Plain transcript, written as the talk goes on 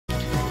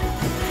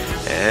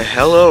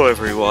Hello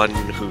everyone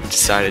who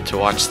decided to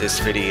watch this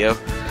video.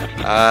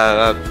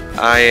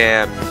 I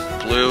am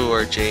Blue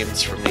or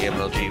James from the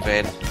MLG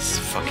Van. This is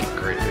a fucking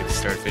great way to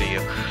start a video.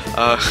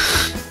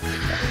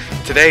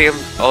 Today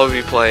I'll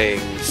be playing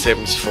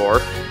Sims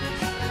 4.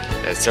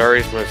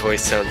 Sorry if my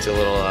voice sounds a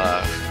little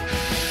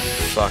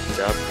fucked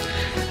up.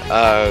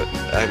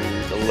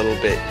 I'm a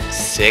little bit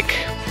sick.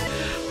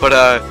 But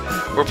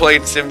we're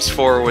playing Sims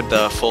 4 with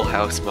the Full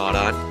House mod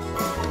on.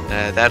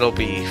 That'll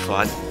be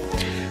fun.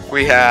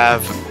 We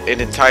have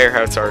an entire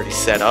house already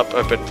set up.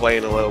 I've been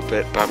playing a little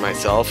bit by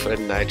myself,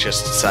 and I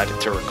just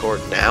decided to record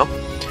now.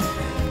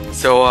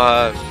 So,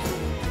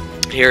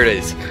 here it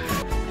is.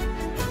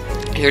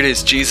 Here it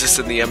is, Jesus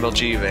in the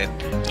MLG van.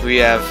 We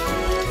have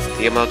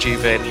the MLG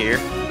van here,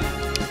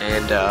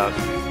 and,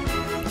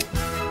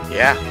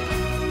 yeah.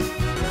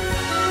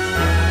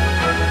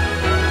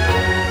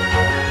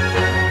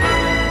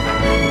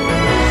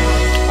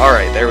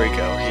 Alright, there we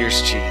go.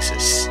 Here's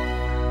Jesus.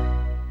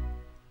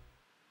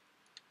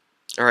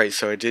 Alright,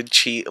 so I did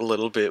cheat a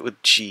little bit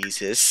with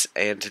Jesus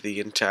and the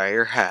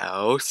entire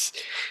house.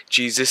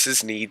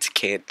 Jesus' needs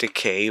can't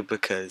decay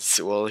because,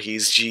 well,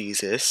 he's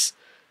Jesus.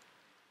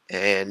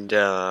 And,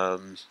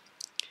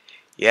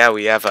 yeah,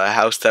 we have a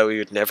house that we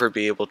would never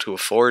be able to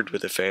afford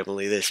with a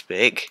family this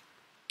big.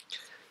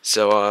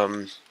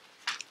 So,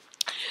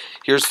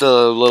 here's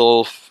the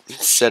little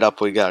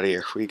setup we got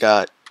here. We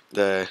got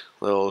the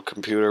little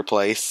computer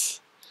place.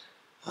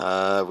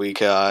 We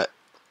got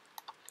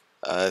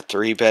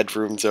 3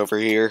 bedrooms over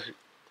here.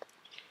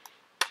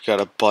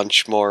 Got a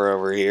bunch more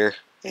over here,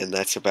 and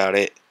that's about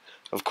it.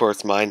 Of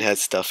course, mine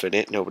has stuff in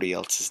it, nobody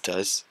else's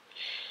does.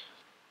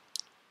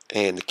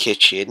 And the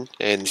kitchen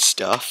and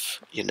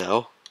stuff, you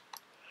know.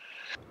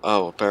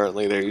 Oh,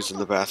 apparently they're using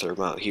the bathroom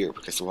out here,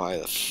 because why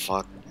the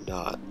fuck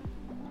not?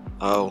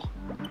 Oh.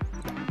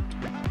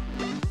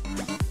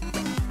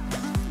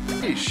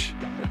 Yeesh.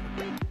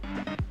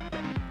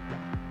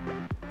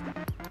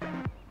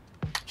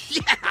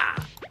 Yeah!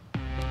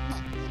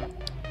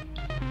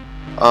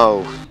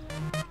 Oh.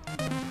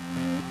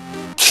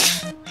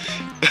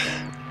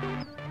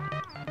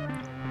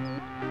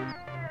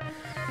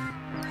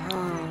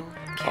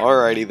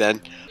 Alrighty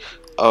then.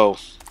 Oh.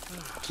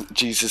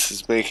 Jesus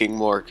is making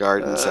more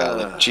garden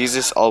salad.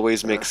 Jesus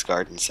always makes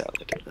garden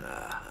salad.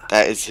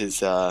 That is his,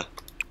 that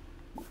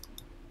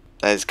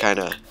is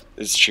kinda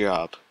his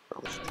job.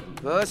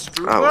 Oh,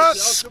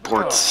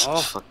 sports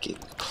fucking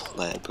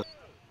pleb.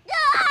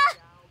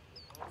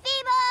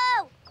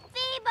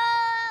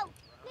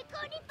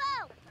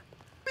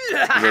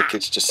 Nick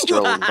is just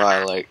strolling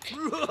by like,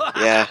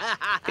 yeah,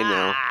 you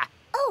know,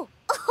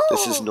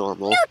 this is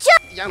normal.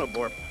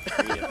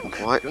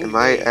 What? Am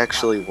I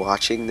actually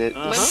watching this?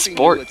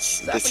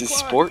 Sports. This is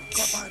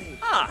sports.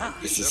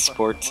 This is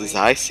sports as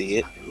I see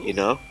it, you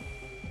know?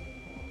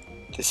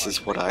 This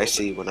is what I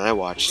see when I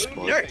watch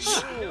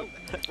sports.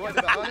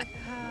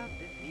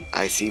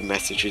 I see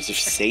messages of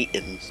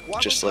Satan,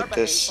 just like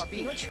this.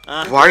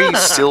 Why are you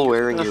still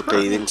wearing your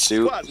bathing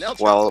suit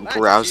while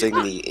browsing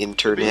the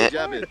internet?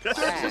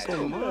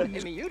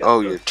 Oh,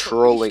 you're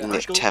trolling the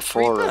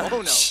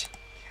Teforums.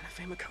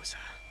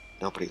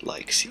 Nobody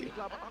likes you.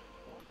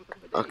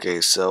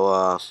 Okay,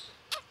 so,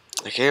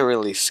 I can't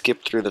really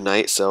skip through the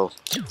night, so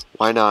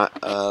why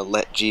not,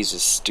 let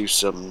Jesus do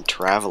some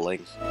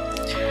traveling?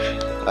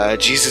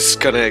 Jesus is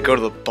gonna go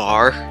to the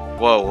bar.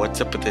 Whoa,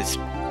 what's up with this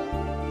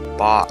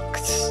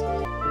box?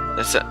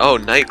 That's a, oh,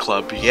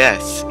 nightclub.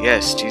 Yes,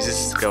 yes,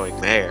 Jesus is going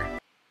there.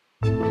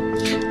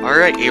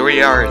 Alright, here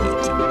we are in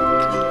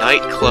the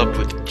nightclub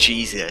with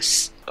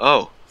Jesus.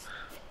 Oh.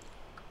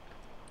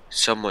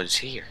 Someone's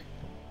here.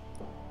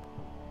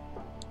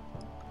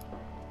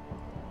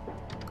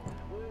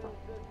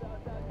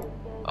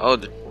 Oh,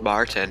 the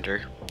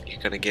bartender.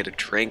 You're gonna get a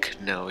drink?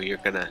 No, you're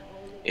gonna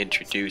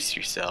introduce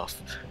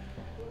yourself.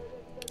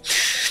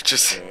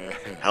 Just,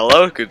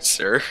 hello, good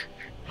sir.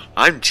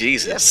 I'm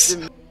Jesus.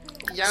 Some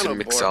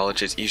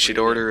mixologist. You should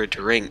order a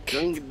drink.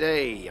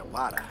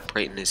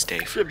 Brighten his day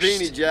first.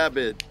 Because,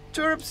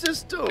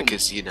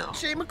 you know.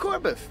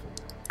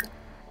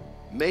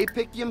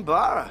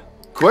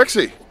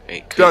 Quexy.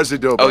 Hey,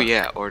 Oh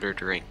yeah, order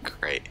drink,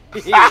 right. Oh,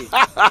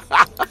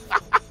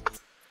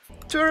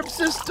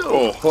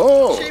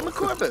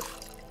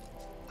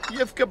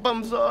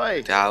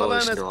 That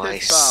was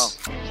nice.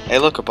 Hey,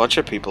 look, a bunch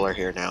of people are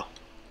here now.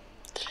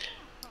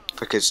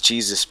 Because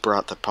Jesus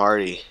brought the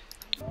party.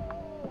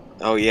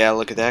 Oh yeah,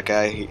 look at that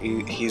guy.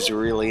 He's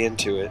really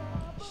into it.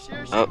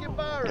 Oh,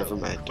 never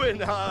mind.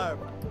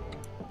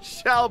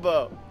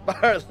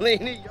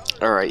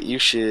 Alright, you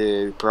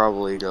should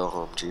probably go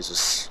home,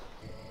 Jesus.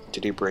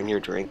 Did he bring your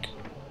drink?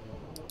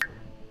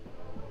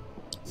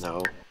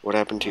 No. What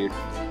happened to your...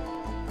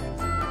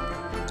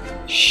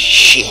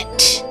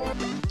 Shit!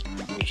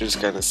 You're just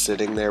kind of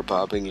sitting there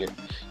bobbing your...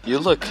 You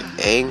look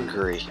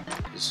angry.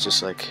 It's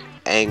just like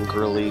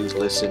angrily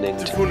listening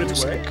to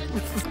music.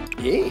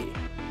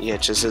 Yeah,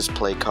 it just says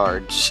play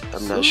cards.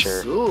 I'm not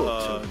sure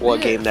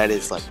what game that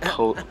is, like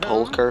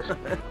poker.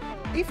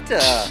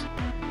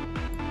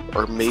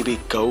 Or maybe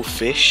go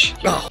fish?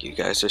 You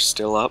guys are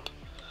still up?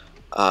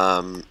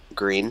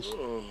 Green,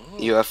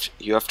 you have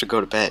to go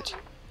to bed.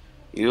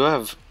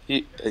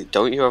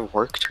 Don't you have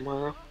work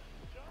tomorrow?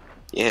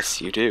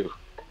 Yes, you do.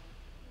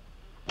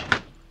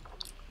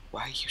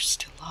 Why are you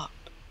still up?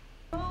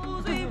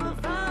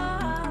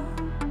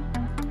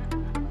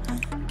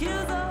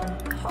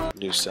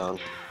 New song.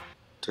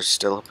 There's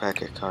still a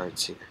pack of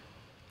cards here.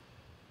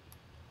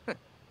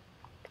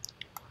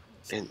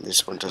 And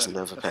this one doesn't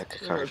have a pack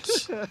of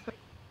cards.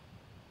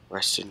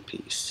 Rest in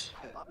peace.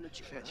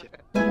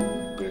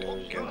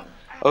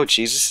 Oh,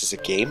 Jesus is a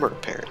gamer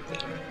apparently.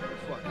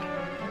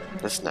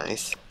 That's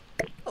nice.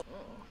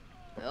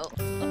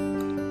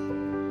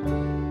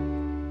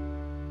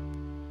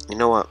 You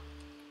know what?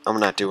 I'm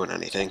not doing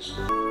anything.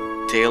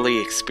 Daily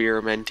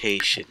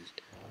experimentation.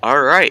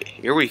 Alright,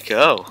 here we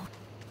go.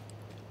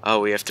 Oh,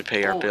 we have to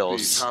pay our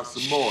bills.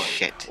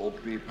 Shit.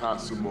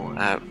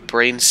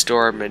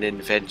 Brainstorm an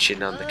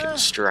invention on the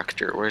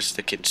constructor. Where's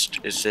the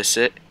is this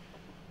it?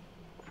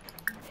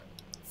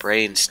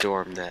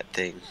 Brainstorm that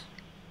thing.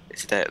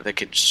 Is that the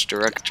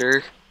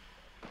constructor?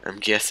 I'm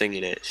guessing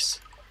it is.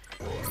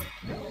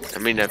 I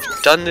mean, I've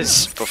done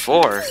this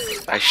before.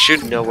 I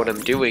should know what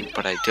I'm doing,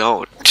 but I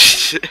don't.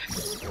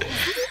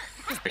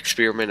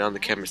 Experiment on the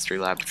chemistry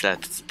lab.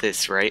 That's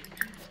this, right?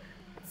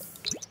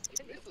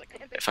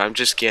 If I'm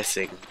just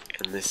guessing,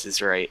 and this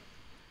is right,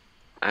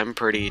 I'm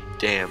pretty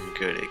damn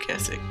good at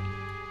guessing.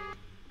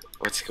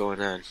 What's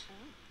going on?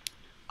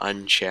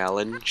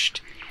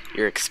 Unchallenged?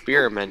 You're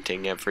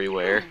experimenting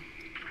everywhere.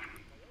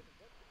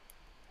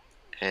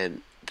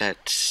 And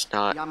that's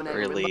not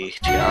really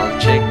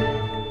challenging.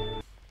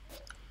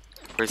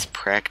 Where's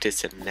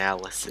practice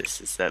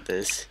analysis? Is that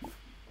this?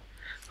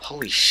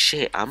 Holy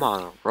shit, I'm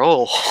on a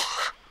roll.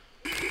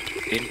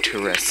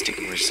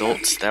 Interesting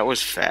results. That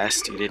was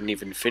fast. You didn't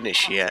even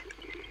finish yet.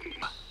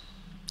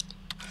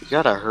 You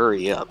gotta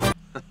hurry up.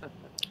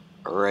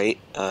 Alright,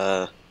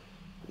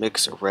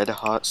 mix a red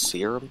hot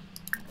serum.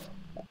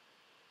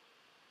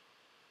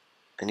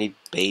 I need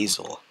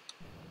basil.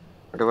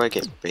 Where do I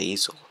get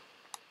basil?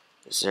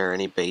 Is there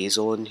any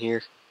basil in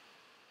here?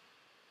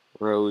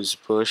 Rose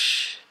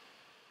bush.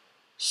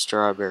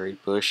 Strawberry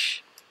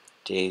bush.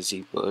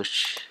 Daisy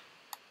bush.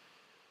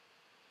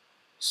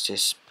 Is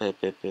this...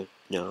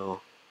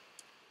 No.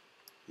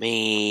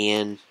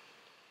 Man.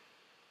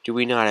 Do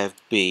we not have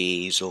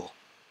basil?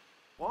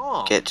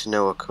 Get to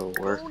know a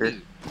co-worker.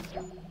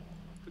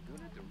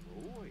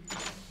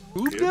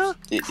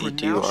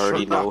 Do you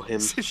already know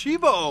him?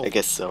 I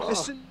guess so.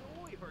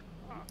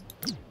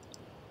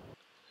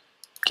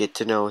 Get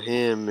to know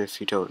him if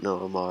you don't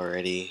know him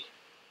already.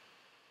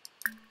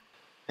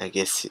 I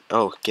guess...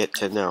 Oh, get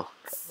to know.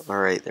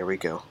 Alright, there we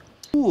go.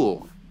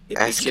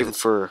 Ask him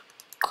for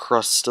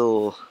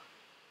crustal...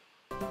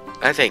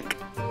 I think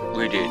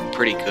we did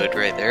pretty good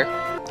right there.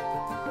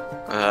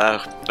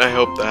 I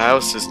hope the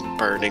house isn't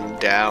burning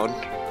down.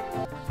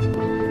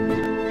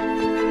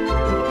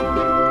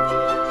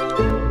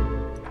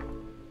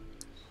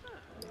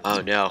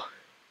 Oh no.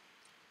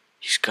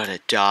 He's gonna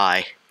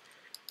die.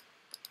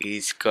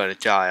 He's gonna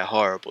die a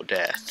horrible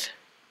death.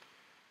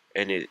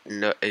 And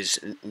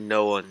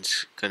no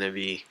one's gonna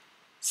be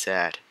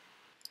sad.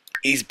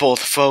 He's both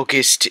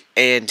focused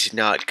and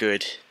not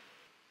good.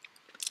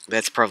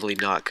 That's probably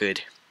not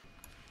good.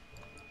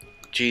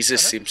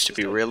 Jesus seems to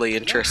be really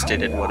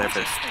interested in whatever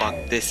the fuck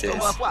this is.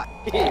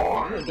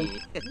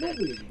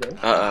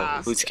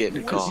 Uh-oh, who's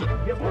getting a call?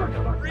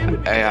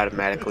 I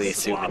automatically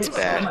assume it's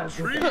bad.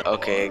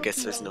 Okay, I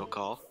guess there's no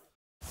call.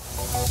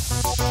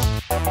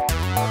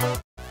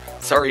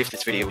 Sorry if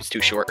this video was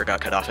too short or got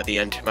cut off at the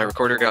end. My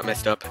recorder got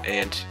messed up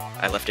and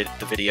I left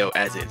the video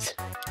as is.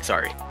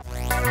 Sorry.